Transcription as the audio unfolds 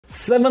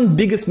7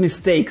 biggest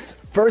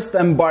mistakes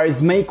first-time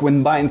buyers make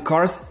when buying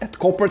cars at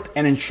Copart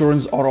and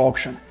Insurance Auto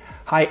Auction.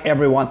 Hi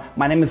everyone,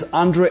 my name is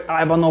Andrei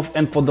Ivanov,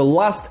 and for the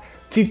last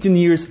 15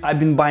 years I've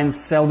been buying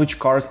salvage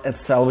cars at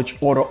salvage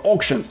auto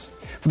auctions.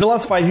 For the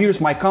last 5 years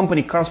my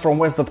company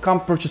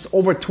carsfromwest.com purchased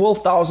over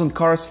 12,000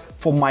 cars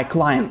for my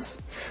clients.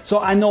 So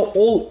I know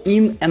all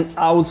in and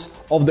outs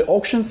of the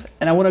auctions,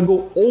 and I want to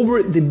go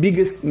over the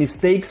biggest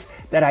mistakes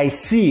that I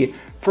see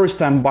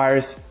first-time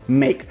buyers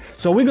make.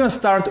 So we're gonna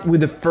start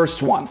with the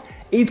first one.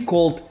 It's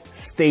called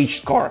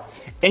staged car.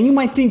 And you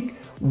might think,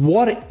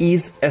 what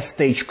is a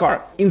staged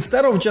car?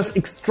 Instead of just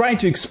trying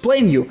to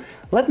explain you,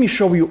 let me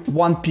show you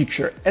one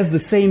picture. As the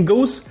saying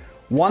goes,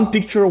 one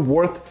picture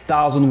worth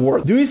 1,000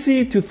 words. Do you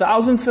see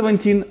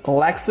 2017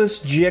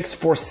 Lexus GX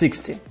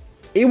 460?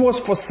 It was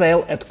for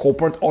sale at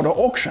Copart Auto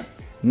Auction.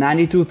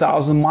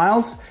 92,000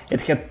 miles,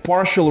 it had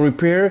partial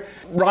repair,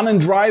 run and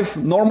drive,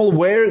 normal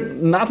wear,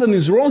 nothing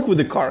is wrong with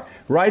the car,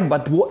 right?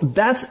 But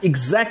that's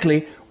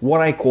exactly what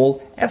I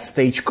call a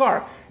staged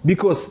car,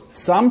 because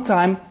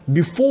sometime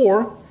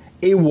before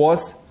it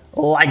was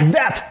like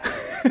that.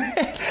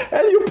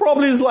 And you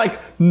probably is like,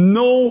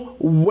 no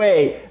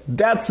way,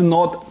 that's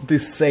not the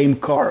same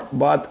car.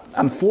 But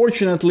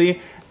unfortunately,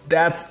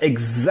 that's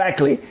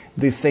exactly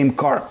the same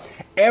car.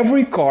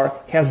 Every car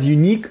has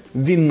unique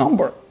VIN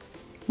number.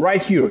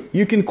 Right here,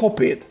 you can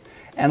copy it.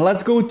 And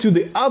let's go to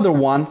the other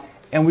one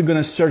and we're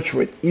gonna search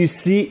for it. You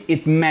see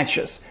it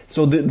matches.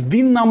 So the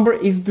VIN number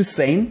is the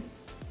same,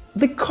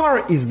 the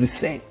car is the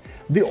same.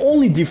 The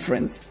only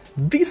difference,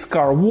 this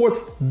car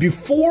was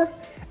before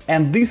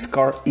and this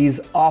car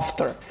is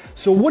after.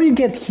 So what do you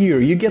get here?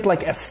 You get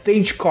like a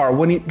staged car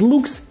when it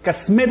looks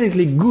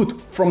cosmetically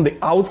good from the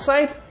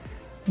outside,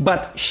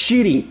 but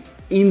shitty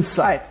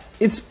inside.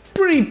 It's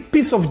pretty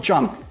piece of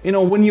junk. You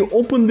know, when you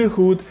open the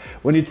hood,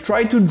 when you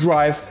try to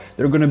drive,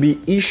 there are gonna be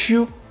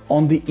issue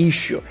on the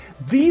issue.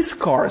 These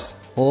cars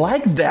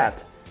like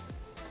that,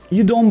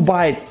 you don't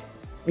buy it,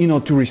 you know,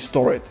 to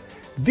restore it.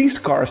 These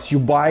cars you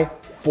buy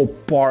for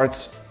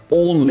parts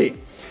only.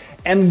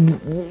 And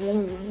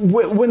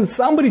when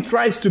somebody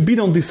tries to bid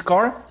on this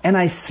car and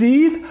I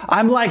see it,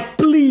 I'm like,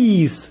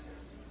 please,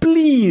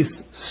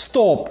 please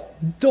stop.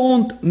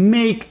 Don't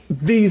make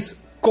this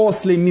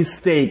costly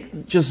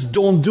mistake. Just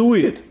don't do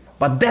it.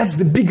 But that's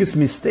the biggest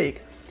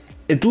mistake.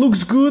 It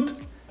looks good,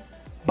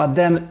 but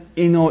then,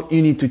 you know,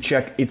 you need to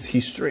check its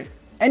history.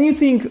 And you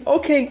think,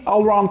 okay,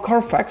 I'll run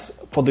Carfax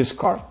for this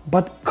car.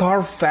 But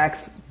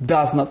Carfax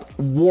does not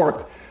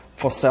work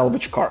for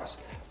salvage cars.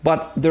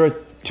 But there are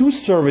two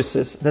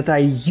services that I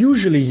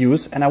usually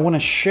use, and I want to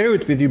share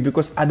it with you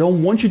because I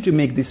don't want you to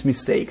make this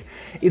mistake.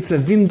 It's a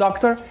VIN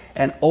Doctor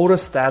and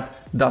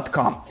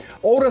AutoStat.com.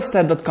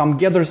 AutoStat.com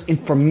gathers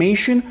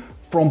information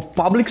from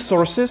public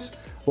sources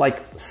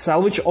like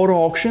salvage auto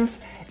auctions,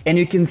 and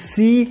you can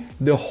see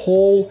the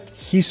whole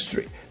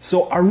history.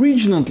 So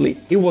originally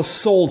it was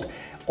sold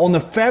on the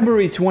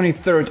February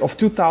 23rd of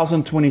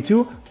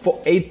 2022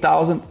 for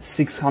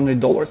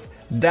 $8,600.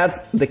 That's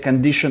the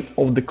condition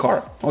of the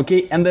car,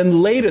 okay? And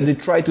then later they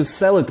tried to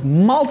sell it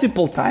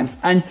multiple times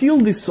until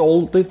they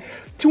sold it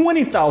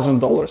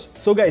 $20,000.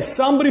 So guys,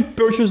 somebody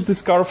purchased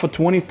this car for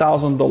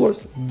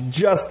 $20,000.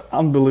 Just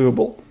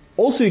unbelievable.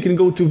 Also, you can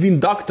go to VIN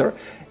Doctor,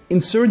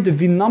 insert the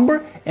VIN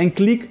number and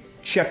click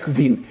check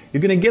VIN.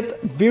 You're gonna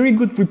get very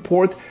good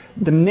report.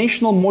 The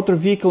National Motor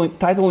Vehicle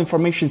Title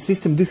Information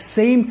System, the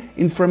same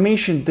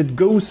information that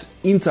goes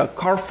into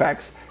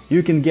Carfax,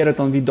 you can get it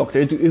on VIN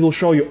Doctor. It will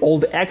show you all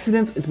the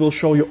accidents, it will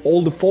show you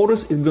all the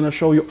photos, it's gonna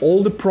show you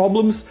all the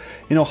problems,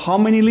 you know, how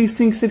many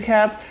listings it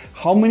had,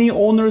 how many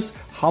owners,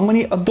 how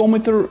many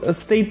odometer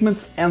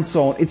statements, and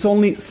so on. It's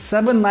only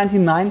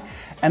 $7.99,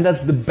 and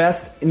that's the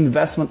best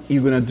investment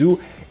you're gonna do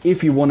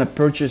if you wanna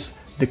purchase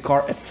the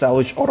car at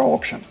salvage auto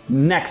auction.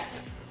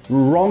 Next,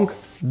 wrong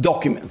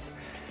documents.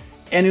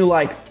 And you're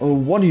like, oh,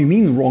 what do you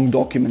mean wrong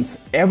documents?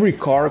 Every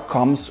car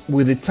comes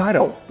with a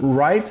title,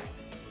 right?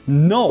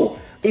 No,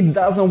 it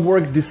doesn't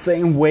work the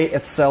same way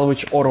at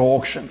salvage auto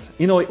auctions.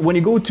 You know, when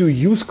you go to a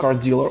used car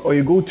dealer or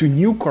you go to a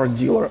new car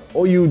dealer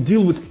or you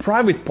deal with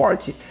private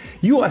party,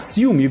 you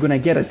assume you're gonna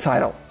get a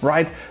title,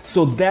 right?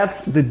 So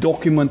that's the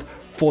document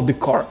for the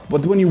car.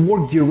 But when you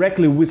work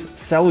directly with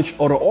salvage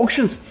auto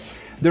auctions,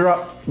 there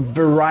are a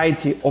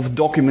variety of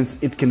documents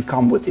it can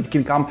come with. It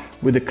can come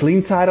with a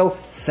clean title,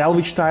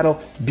 salvage title,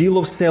 bill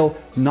of sale,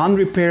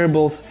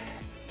 non-repairables,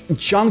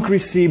 junk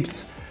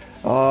receipts,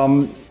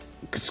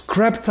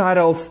 scrap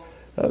titles,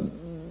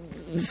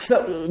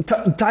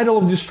 title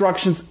of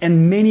destructions,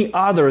 and many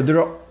other. There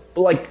are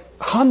like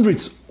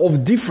hundreds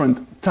of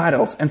different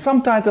titles, and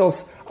some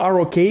titles are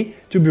okay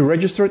to be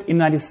registered in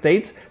the United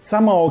States,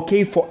 some are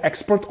okay for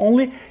export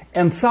only,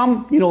 and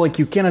some, you know, like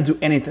you cannot do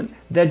anything.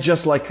 That's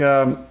just like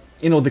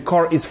you know, the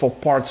car is for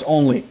parts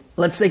only.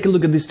 Let's take a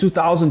look at this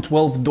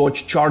 2012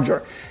 Dodge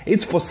Charger.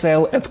 It's for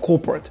sale at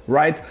Copart,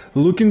 right?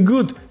 Looking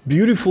good,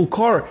 beautiful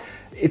car.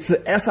 It's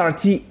an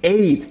SRT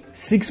 8,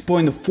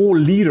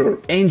 6.4 liter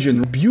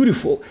engine,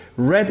 beautiful,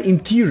 red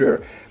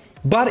interior.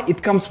 But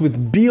it comes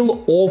with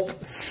bill of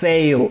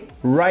sale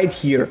right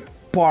here,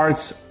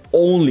 parts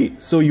only,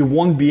 so you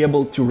won't be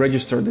able to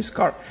register this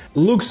car.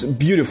 Looks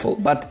beautiful,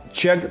 but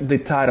check the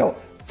title.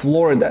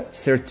 Florida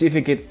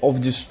Certificate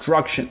of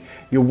Destruction.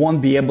 You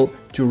won't be able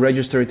to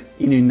register it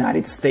in the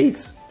United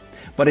States.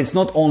 But it's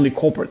not only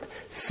Copart.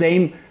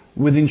 Same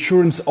with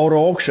insurance auto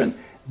auction.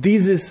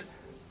 This is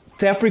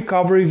theft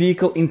recovery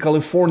vehicle in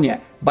California,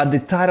 but the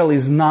title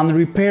is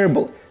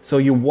non-repairable, so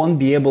you won't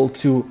be able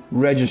to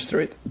register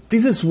it.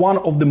 This is one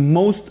of the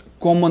most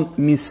common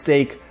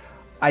mistake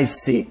I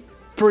see.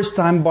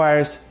 First-time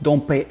buyers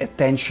don't pay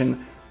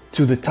attention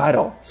to the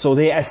title, so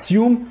they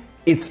assume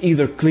it's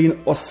either clean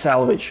or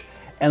salvage.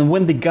 And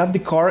when they got the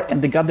car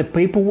and they got the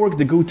paperwork,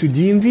 they go to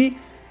DMV,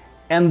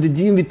 and the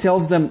DMV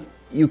tells them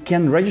you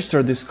can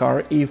register this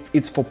car if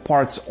it's for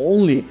parts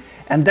only.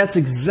 And that's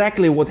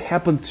exactly what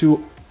happened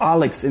to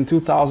Alex in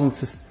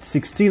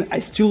 2016. I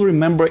still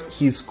remember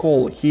his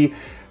call. He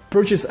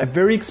purchased a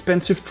very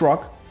expensive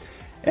truck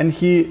and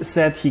he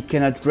said he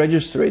cannot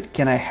register it.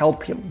 Can I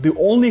help him? The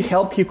only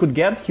help he could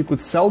get, he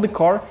could sell the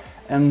car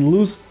and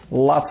lose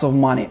lots of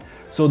money.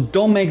 So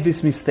don't make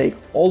this mistake.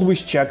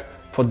 Always check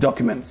for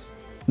documents.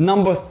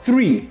 Number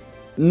 3,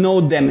 no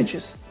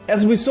damages.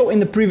 As we saw in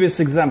the previous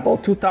example,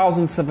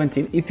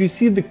 2017, if you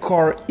see the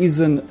car is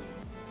in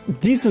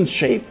decent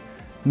shape,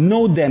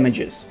 no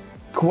damages,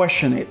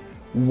 question it.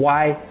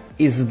 Why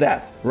is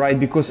that, right?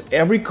 Because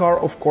every car,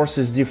 of course,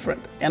 is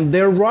different. And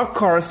there are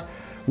cars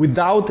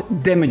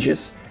without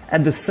damages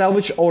at the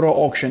salvage auto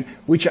auction,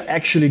 which are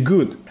actually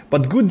good.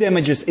 But good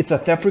damages, it's a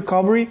theft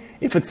recovery.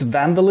 If it's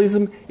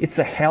vandalism, it's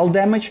a hail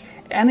damage.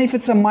 And if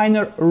it's a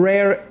minor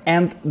rear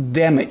end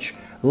damage,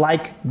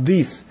 like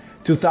this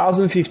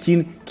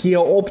 2015 Kia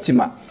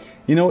Optima,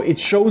 you know, it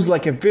shows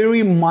like a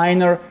very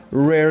minor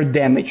rear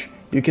damage.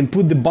 You can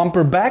put the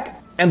bumper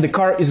back and the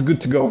car is good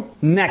to go.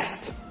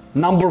 Next,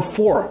 number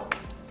 4,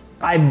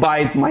 I buy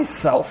it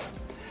myself.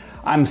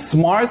 I'm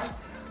smart.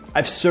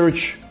 I've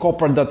searched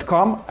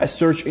Copart.com, I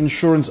search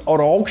insurance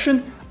auto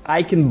auction,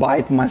 I can buy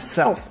it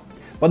myself.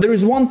 But there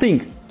is one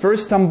thing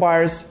first-time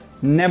buyers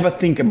never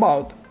think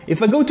about.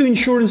 If I go to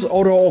insurance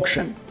auto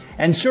auction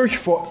and search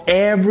for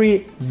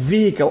every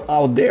vehicle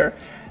out there,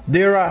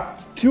 there are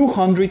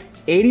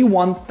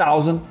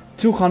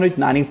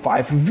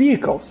 281,295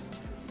 vehicles.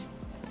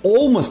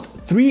 Almost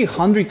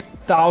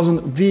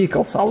 300,000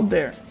 vehicles out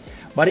there.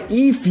 But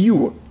if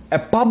you, a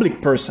public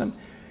person,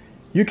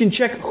 you can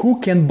check who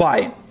can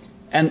buy,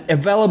 and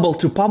available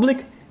to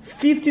public,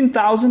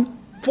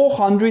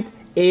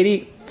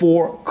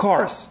 15,484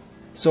 cars.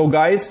 So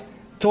guys,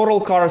 total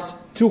cars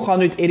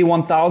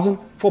 281,000.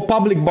 For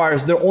public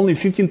buyers, there are only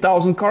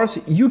 15,000 cars.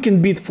 You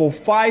can bid for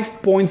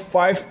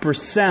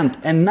 5.5%,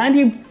 and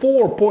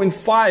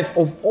 94.5%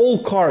 of all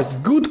cars,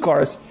 good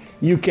cars,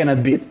 you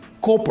cannot bid.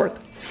 Copart,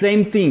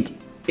 same thing.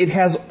 It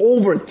has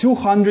over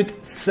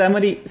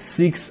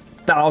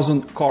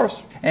 276,000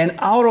 cars. And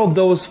out of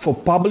those, for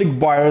public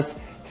buyers,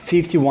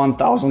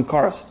 51,000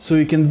 cars. So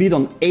you can bid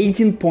on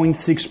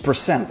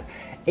 18.6%.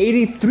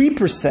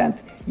 83%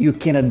 you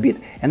cannot bid.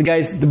 And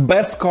guys, the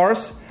best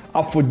cars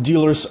are for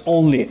dealers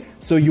only,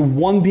 so you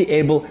won't be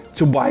able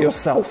to buy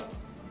yourself.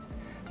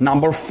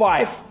 Number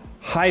 5,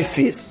 high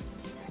fees.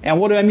 And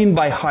what do I mean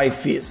by high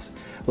fees?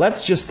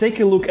 Let's just take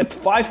a look at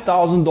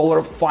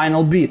 $5,000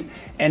 final bid,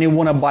 and you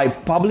want to buy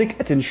public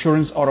at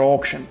insurance auto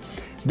auction.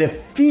 The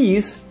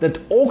fees that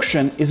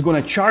auction is going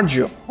to charge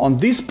you on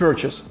this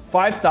purchase,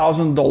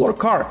 $5,000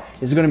 car,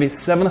 is going to be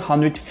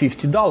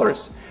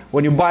 $750.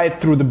 When you buy it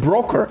through the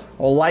broker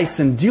or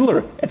licensed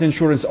dealer at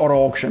insurance auto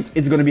auctions,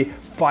 it's going to be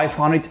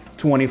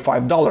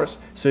 $525.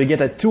 So you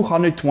get a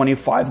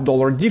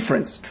 $225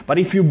 difference. But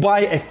if you buy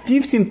a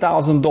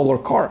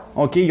 $15,000 car,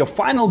 okay, your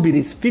final bid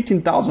is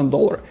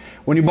 $15,000.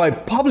 When you buy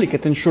public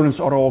at insurance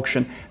auto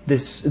auction,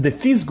 the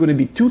fee is going to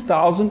be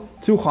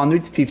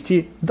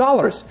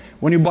 $2,250.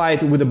 When you buy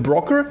it with a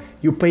broker,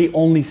 you pay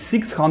only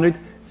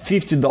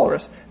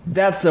 $650.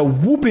 That's a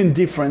whooping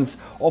difference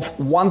of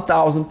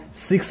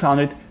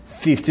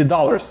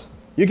 $1,650.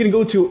 You can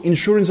go to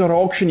insurance auto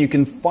auction, you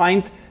can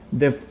find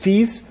the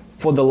fees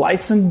for the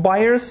licensed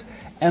buyers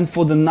and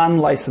for the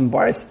non-licensed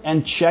buyers,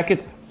 and check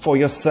it for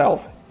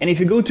yourself. And if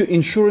you go to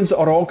insurance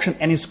auto auction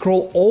and you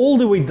scroll all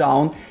the way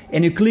down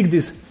and you click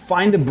this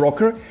find a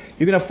broker,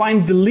 you're gonna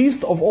find the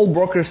list of all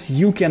brokers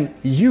you can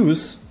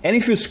use. And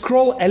if you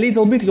scroll a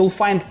little bit, you'll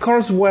find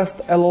Cars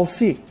West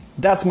LLC.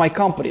 That's my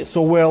company.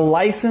 So we're a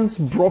licensed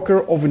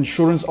broker of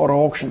insurance auto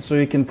auction, so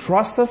you can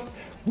trust us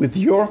with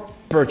your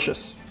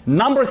purchase.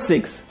 Number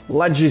 6,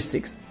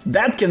 logistics.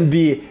 That can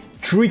be a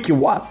tricky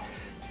one.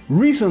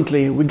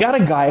 Recently, we got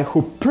a guy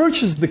who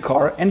purchased the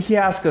car and he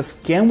asked us,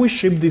 can we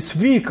ship this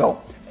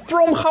vehicle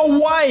from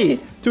Hawaii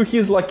to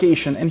his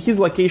location? And his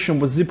location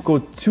was zip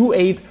code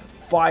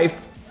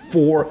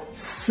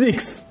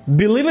 28546.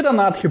 Believe it or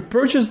not, he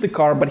purchased the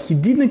car, but he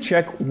didn't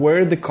check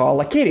where the car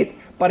located.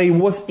 But it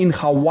was in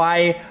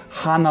Hawaii,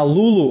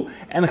 Honolulu.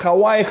 And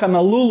Hawaii,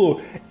 Honolulu,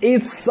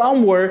 it's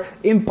somewhere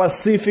in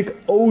Pacific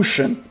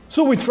Ocean.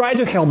 So we tried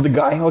to help the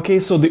guy, okay?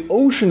 So the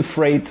ocean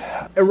freight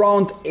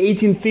around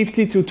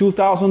 $1,850 to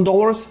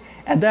 $2,000.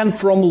 And then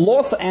from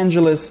Los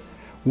Angeles,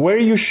 where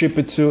you ship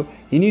it to.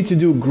 You need to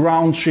do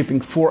ground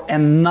shipping for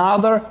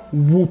another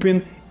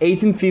whooping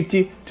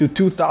 $1,850 to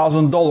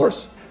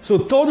 $2,000. So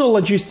total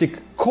logistic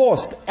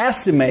cost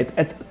estimate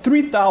at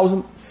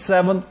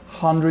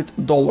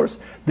 $3,700.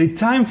 The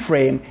time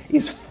frame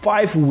is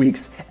 5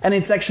 weeks, and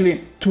it's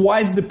actually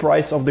twice the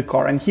price of the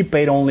car, and he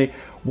paid only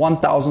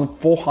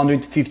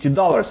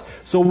 $1,450.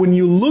 So when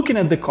you're looking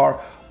at the car,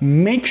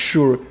 make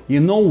sure you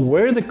know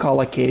where the car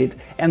located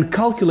and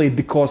calculate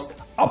the cost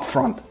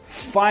upfront.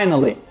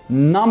 Finally,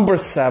 number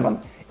 7,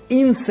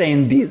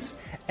 insane bids.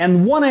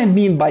 And what I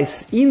mean by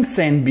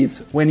insane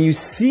bids, when you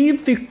see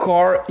the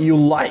car you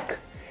like,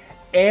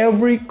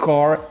 every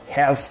car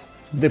has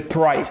the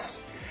price.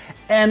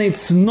 And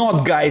it's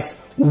not,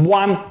 guys,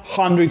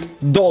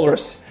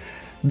 $100.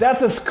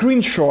 That's a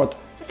screenshot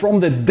from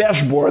the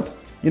dashboard.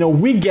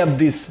 We get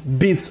these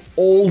bids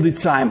all the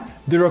time.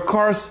 There are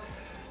cars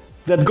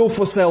that go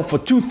for sale for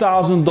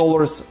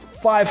 $2,000,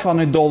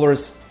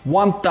 $500,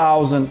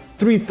 $1,000,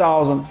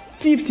 $3,000,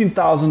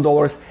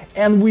 $15,000,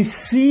 and we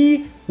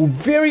see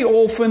very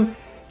often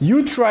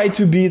you try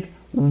to bid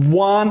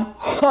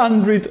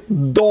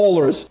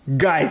 $100.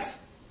 Guys,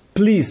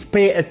 please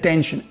pay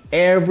attention.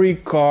 Every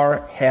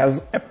car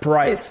has a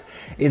price.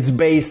 It's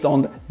based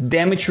on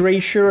damage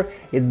ratio,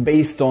 it's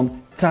based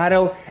on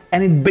title,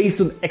 and it's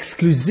based on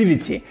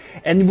exclusivity.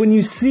 And when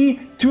you see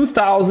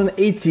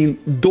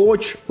 2018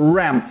 Dodge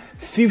Ram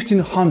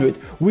 1500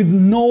 with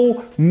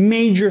no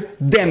major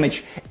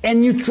damage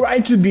and you try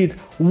to bid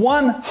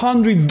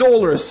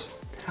 $100,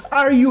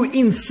 are you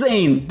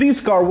insane? This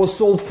car was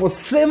sold for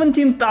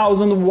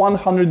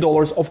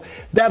 $17,100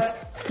 that's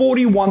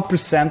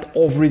 41%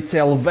 of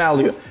retail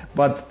value.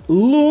 But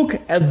look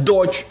at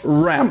Dodge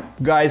Ram,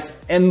 guys,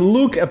 and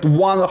look at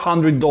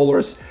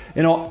 $100.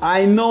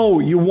 I know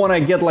you want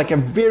to get like a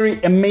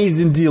very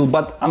amazing deal,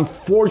 but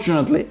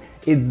unfortunately,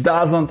 it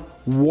doesn't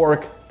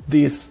work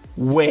this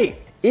way.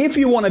 If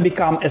you want to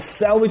become a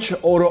Salvage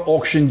Auto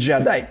Auction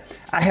Jedi,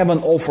 I have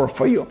an offer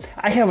for you.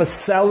 I have a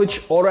Salvage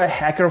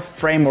AutoHacker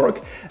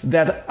framework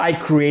that I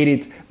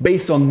created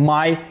based on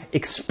my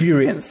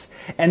experience.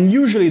 And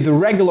usually the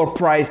regular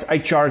price I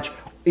charge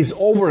is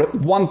over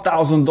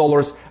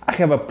 $1,000. I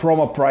have a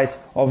promo price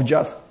of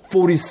just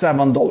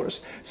 $47.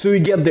 So you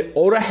get the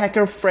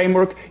AutoHacker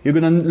framework. You're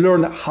gonna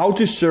learn how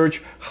to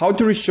search, how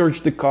to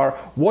research the car,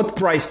 what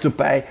price to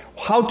pay,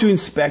 how to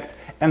inspect,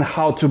 and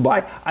how to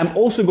buy. I'm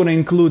also gonna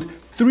include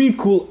 3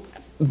 cool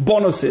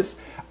bonuses: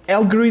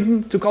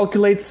 algorithm to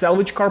calculate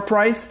salvage car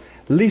price,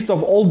 list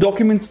of all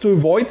documents to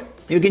avoid.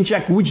 You can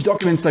check which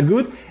documents are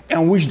good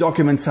and which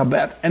documents are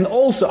bad. And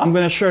also I'm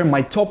gonna share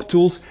my top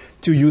tools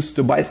to use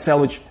to buy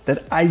salvage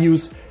that I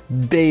use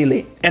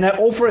daily. And I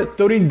offer a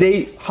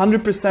 30-day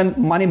 100%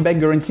 money back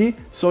guarantee.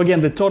 So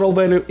again, the total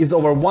value is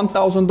over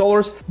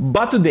 $1,000.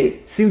 But today,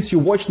 since you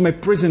watched my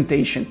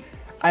presentation,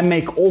 I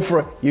make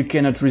offer you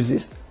cannot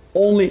resist.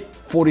 Only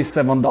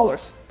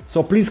 $47.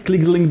 So please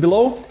click the link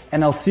below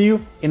and I'll see you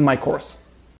in my course.